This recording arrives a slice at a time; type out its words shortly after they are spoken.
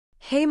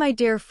Hey my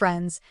dear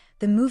friends,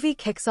 the movie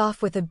kicks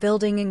off with a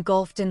building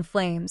engulfed in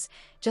flames,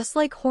 just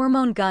like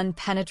Hormone Gun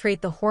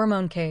penetrate the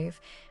hormone cave,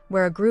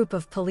 where a group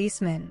of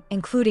policemen,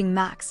 including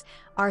Max,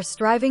 are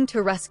striving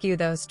to rescue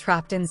those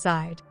trapped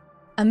inside.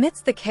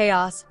 Amidst the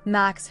chaos,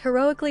 Max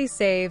heroically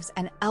saves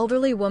an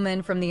elderly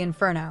woman from the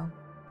inferno.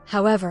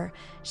 However,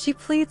 she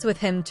pleads with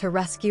him to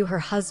rescue her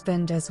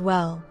husband as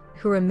well,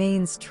 who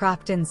remains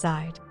trapped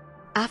inside.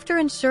 After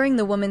ensuring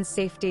the woman's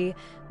safety,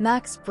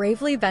 Max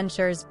bravely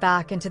ventures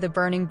back into the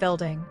burning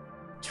building.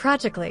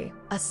 Tragically,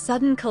 a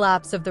sudden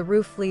collapse of the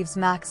roof leaves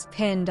Max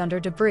pinned under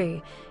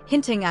debris,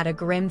 hinting at a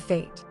grim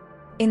fate.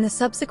 In the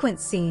subsequent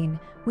scene,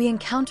 we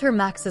encounter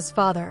Max's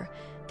father,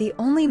 the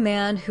only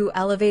man who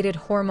elevated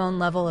hormone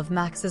level of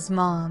Max's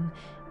mom,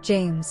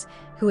 James,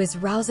 who is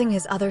rousing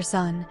his other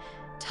son,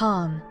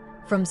 Tom,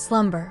 from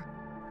slumber.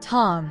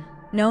 Tom,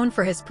 known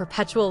for his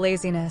perpetual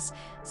laziness,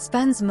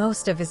 spends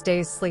most of his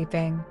days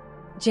sleeping.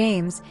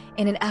 James,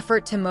 in an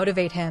effort to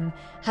motivate him,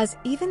 has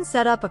even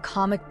set up a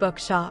comic book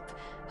shop,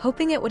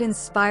 hoping it would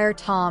inspire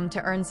Tom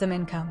to earn some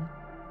income.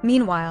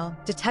 Meanwhile,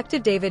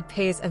 Detective David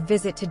pays a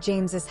visit to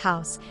James's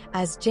house,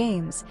 as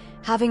James,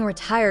 having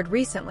retired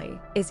recently,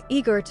 is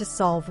eager to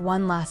solve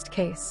one last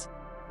case.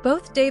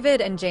 Both David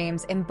and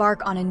James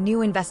embark on a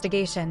new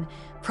investigation,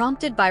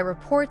 prompted by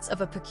reports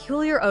of a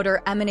peculiar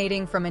odor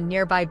emanating from a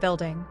nearby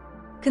building.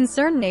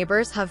 Concerned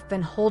neighbors have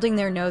been holding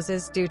their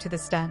noses due to the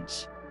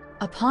stench.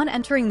 Upon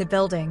entering the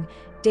building,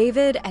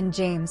 David and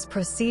James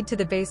proceed to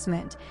the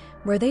basement,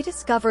 where they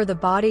discover the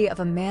body of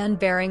a man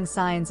bearing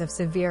signs of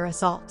severe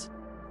assault.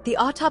 The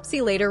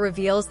autopsy later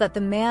reveals that the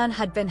man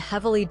had been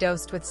heavily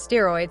dosed with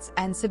steroids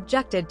and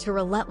subjected to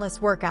relentless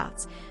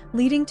workouts,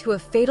 leading to a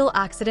fatal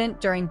accident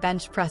during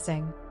bench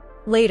pressing.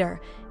 Later,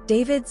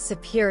 David's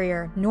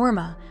superior,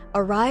 Norma,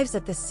 arrives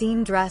at the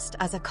scene dressed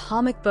as a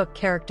comic book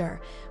character,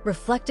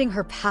 reflecting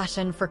her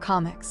passion for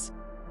comics.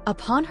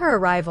 Upon her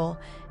arrival,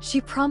 she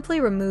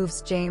promptly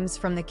removes James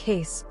from the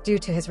case due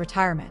to his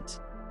retirement.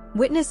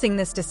 Witnessing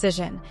this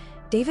decision,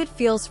 David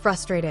feels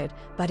frustrated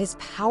but is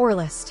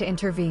powerless to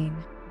intervene.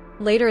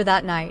 Later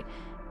that night,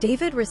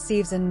 David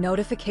receives a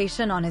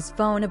notification on his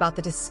phone about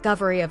the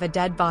discovery of a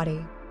dead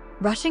body.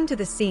 Rushing to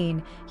the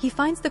scene, he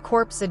finds the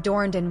corpse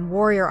adorned in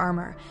warrior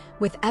armor,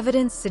 with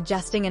evidence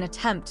suggesting an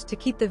attempt to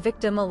keep the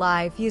victim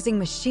alive using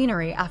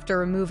machinery after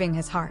removing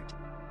his heart.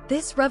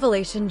 This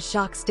revelation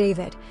shocks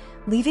David,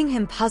 leaving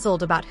him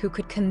puzzled about who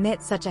could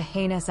commit such a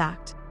heinous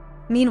act.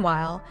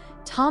 Meanwhile,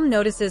 Tom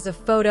notices a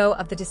photo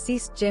of the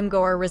deceased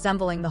gym-goer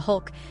resembling the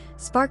Hulk,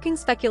 sparking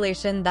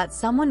speculation that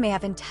someone may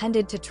have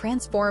intended to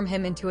transform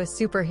him into a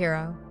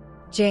superhero.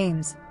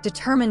 James,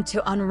 determined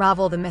to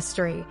unravel the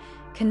mystery,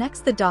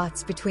 connects the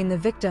dots between the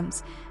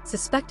victims,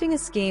 suspecting a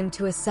scheme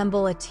to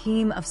assemble a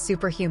team of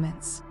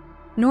superhumans.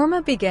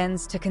 Norma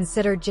begins to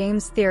consider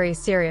James' theory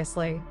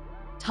seriously.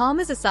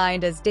 Tom is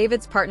assigned as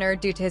David's partner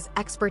due to his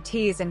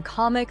expertise in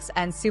comics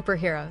and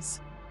superheroes.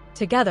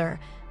 Together,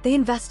 they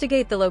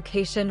investigate the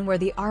location where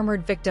the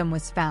armored victim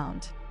was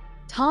found.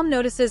 Tom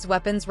notices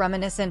weapons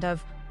reminiscent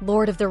of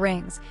Lord of the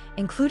Rings,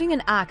 including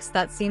an axe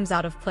that seems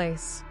out of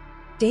place.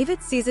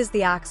 David seizes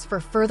the axe for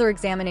further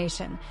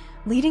examination,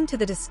 leading to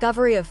the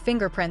discovery of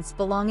fingerprints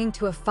belonging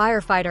to a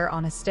firefighter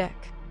on a stick.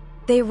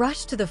 They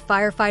rush to the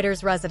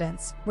firefighter's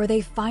residence, where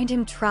they find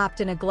him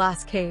trapped in a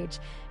glass cage,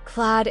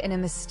 clad in a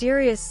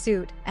mysterious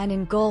suit and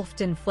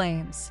engulfed in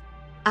flames.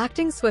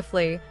 Acting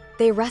swiftly,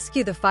 they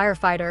rescue the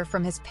firefighter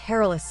from his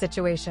perilous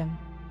situation.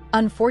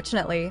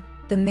 Unfortunately,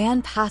 the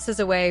man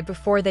passes away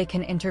before they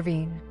can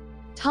intervene.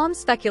 Tom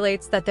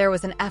speculates that there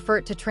was an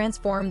effort to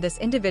transform this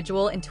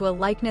individual into a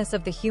likeness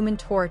of the Human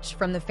Torch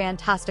from the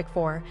Fantastic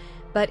Four,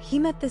 but he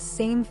met the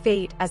same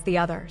fate as the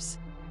others.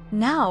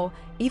 Now,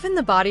 even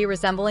the body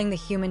resembling the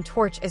Human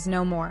Torch is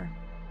no more.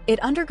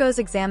 It undergoes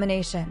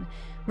examination,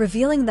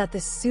 revealing that the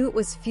suit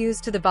was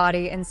fused to the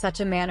body in such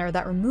a manner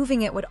that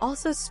removing it would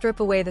also strip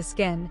away the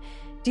skin,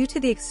 due to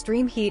the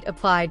extreme heat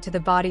applied to the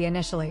body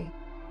initially.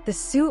 The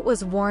suit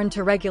was worn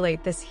to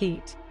regulate this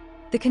heat.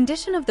 The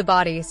condition of the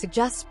body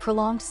suggests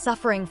prolonged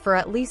suffering for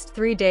at least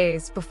 3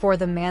 days before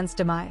the man's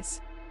demise.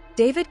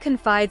 David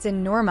confides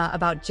in Norma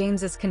about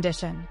James's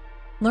condition.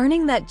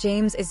 Learning that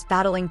James is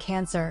battling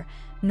cancer,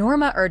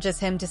 Norma urges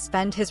him to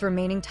spend his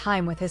remaining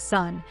time with his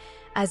son,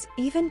 as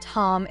even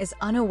Tom is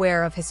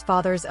unaware of his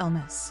father's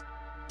illness.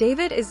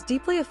 David is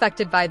deeply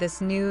affected by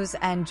this news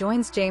and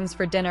joins James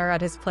for dinner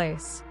at his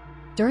place.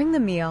 During the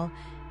meal,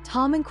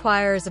 Tom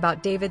inquires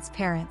about David's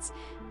parents,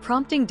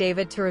 prompting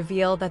David to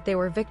reveal that they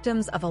were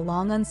victims of a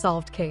long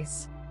unsolved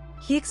case.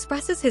 He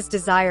expresses his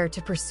desire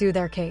to pursue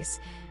their case,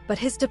 but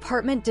his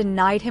department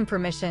denied him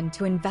permission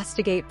to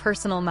investigate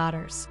personal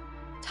matters.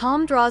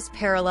 Tom draws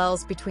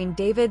parallels between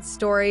David's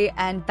story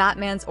and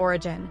Batman's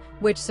origin,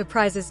 which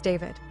surprises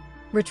David.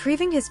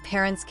 Retrieving his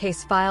parents'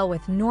 case file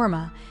with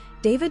Norma,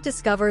 David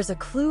discovers a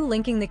clue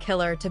linking the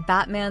killer to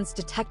Batman's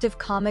Detective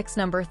Comics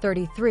number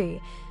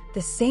 33,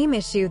 the same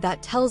issue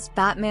that tells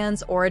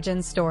Batman's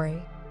origin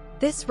story.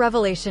 This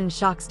revelation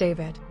shocks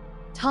David.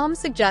 Tom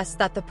suggests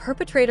that the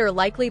perpetrator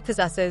likely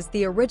possesses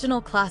the original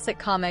classic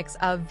comics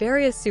of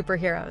various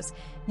superheroes,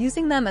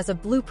 using them as a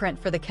blueprint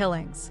for the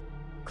killings.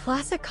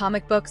 Classic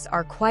comic books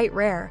are quite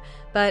rare,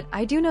 but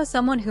I do know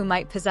someone who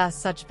might possess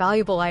such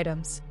valuable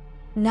items.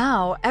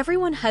 Now,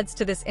 everyone heads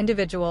to this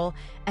individual,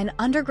 an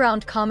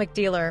underground comic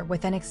dealer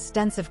with an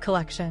extensive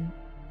collection.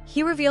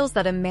 He reveals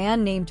that a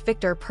man named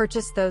Victor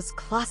purchased those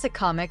classic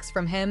comics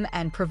from him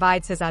and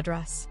provides his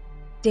address.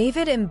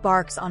 David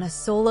embarks on a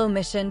solo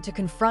mission to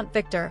confront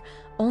Victor,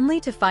 only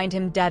to find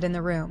him dead in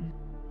the room.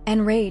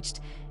 Enraged,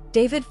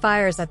 David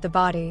fires at the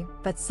body,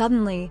 but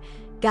suddenly,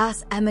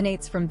 gas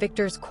emanates from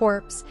Victor's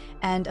corpse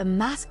and a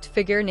masked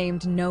figure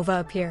named Nova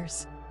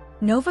appears.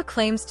 Nova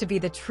claims to be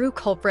the true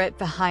culprit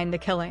behind the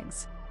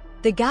killings.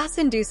 The gas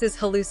induces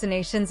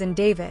hallucinations in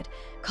David,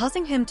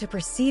 causing him to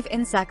perceive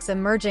insects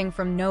emerging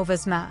from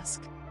Nova's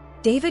mask.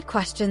 David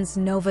questions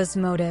Nova's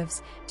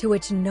motives, to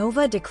which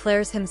Nova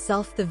declares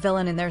himself the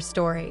villain in their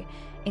story,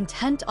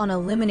 intent on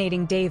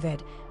eliminating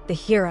David, the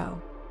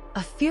hero.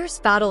 A fierce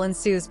battle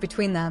ensues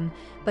between them,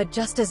 but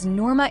just as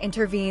Norma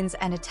intervenes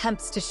and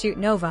attempts to shoot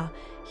Nova,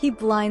 he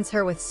blinds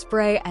her with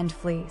spray and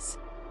flees.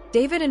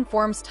 David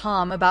informs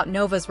Tom about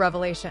Nova's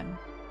revelation.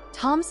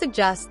 Tom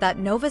suggests that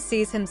Nova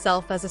sees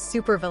himself as a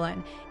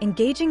supervillain,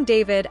 engaging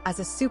David as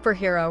a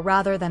superhero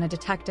rather than a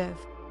detective.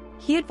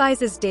 He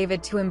advises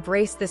David to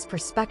embrace this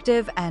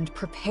perspective and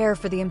prepare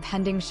for the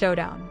impending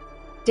showdown.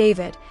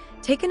 David,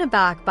 taken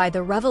aback by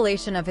the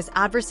revelation of his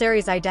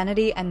adversary's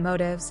identity and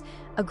motives,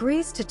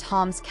 agrees to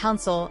Tom's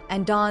counsel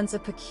and dons a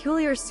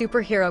peculiar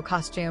superhero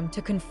costume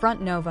to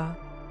confront Nova.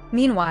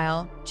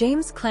 Meanwhile,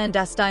 James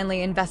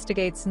clandestinely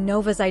investigates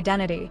Nova's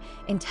identity,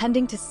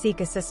 intending to seek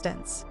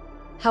assistance.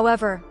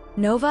 However,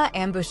 Nova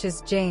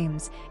ambushes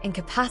James,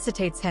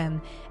 incapacitates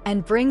him,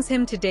 and brings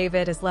him to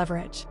David as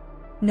leverage.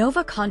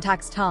 Nova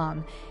contacts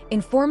Tom,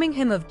 informing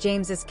him of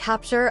James's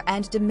capture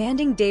and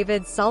demanding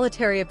David's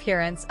solitary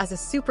appearance as a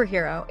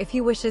superhero if he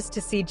wishes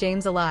to see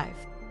James alive.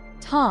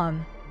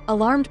 Tom,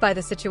 alarmed by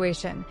the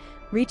situation,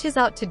 reaches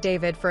out to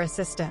David for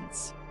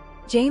assistance.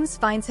 James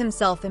finds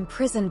himself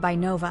imprisoned by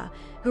Nova,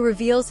 who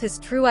reveals his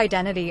true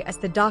identity as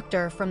the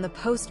doctor from the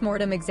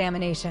post-mortem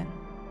examination.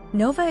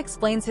 Nova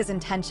explains his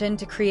intention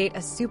to create a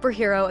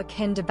superhero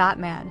akin to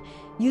Batman,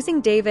 using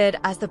David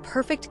as the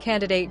perfect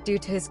candidate due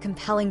to his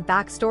compelling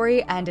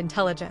backstory and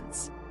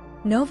intelligence.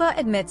 Nova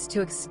admits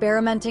to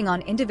experimenting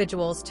on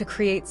individuals to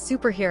create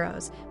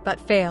superheroes, but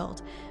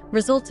failed,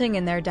 resulting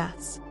in their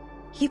deaths.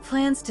 He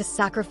plans to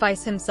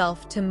sacrifice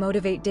himself to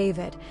motivate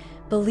David,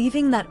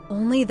 believing that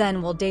only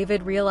then will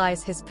David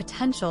realize his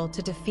potential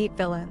to defeat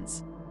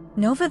villains.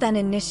 Nova then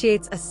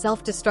initiates a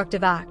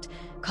self-destructive act,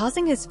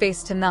 causing his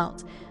face to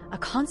melt, a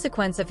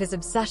consequence of his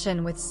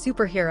obsession with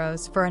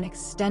superheroes for an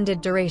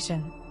extended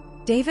duration.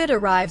 David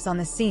arrives on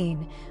the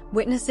scene,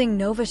 witnessing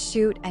Nova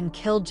shoot and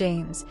kill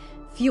James,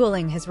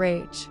 fueling his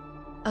rage.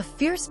 A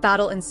fierce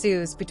battle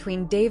ensues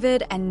between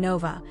David and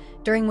Nova,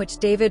 during which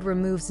David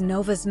removes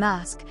Nova's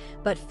mask,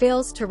 but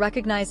fails to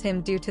recognize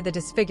him due to the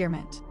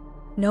disfigurement.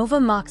 Nova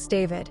mocks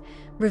David,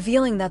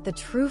 revealing that the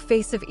true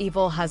face of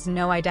evil has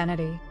no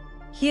identity.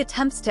 He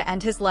attempts to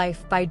end his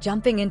life by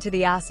jumping into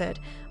the acid,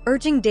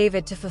 urging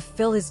David to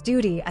fulfill his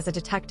duty as a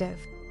detective.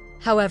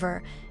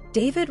 However,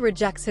 David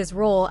rejects his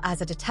role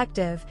as a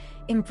detective,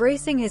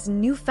 embracing his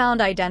newfound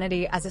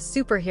identity as a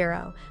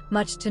superhero,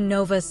 much to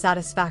Nova's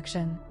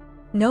satisfaction.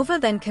 Nova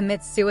then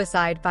commits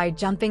suicide by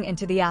jumping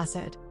into the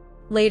acid.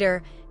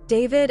 Later,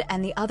 David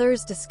and the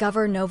others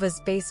discover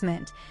Nova's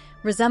basement,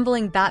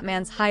 resembling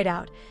Batman's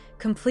hideout,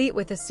 complete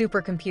with a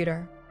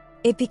supercomputer.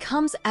 It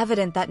becomes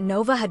evident that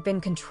Nova had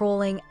been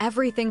controlling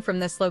everything from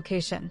this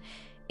location,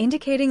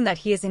 indicating that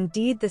he is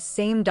indeed the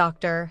same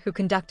doctor who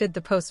conducted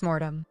the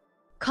postmortem.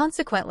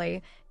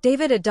 Consequently,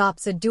 David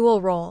adopts a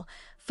dual role,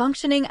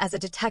 functioning as a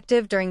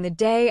detective during the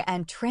day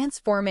and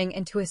transforming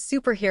into a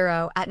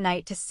superhero at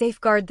night to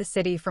safeguard the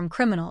city from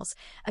criminals,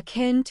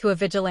 akin to a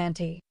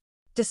vigilante.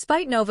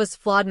 Despite Nova's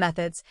flawed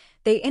methods,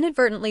 they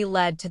inadvertently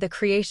led to the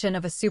creation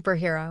of a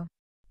superhero.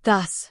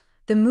 Thus,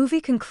 the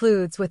movie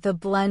concludes with a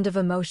blend of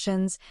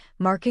emotions,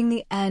 marking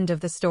the end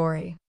of the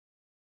story.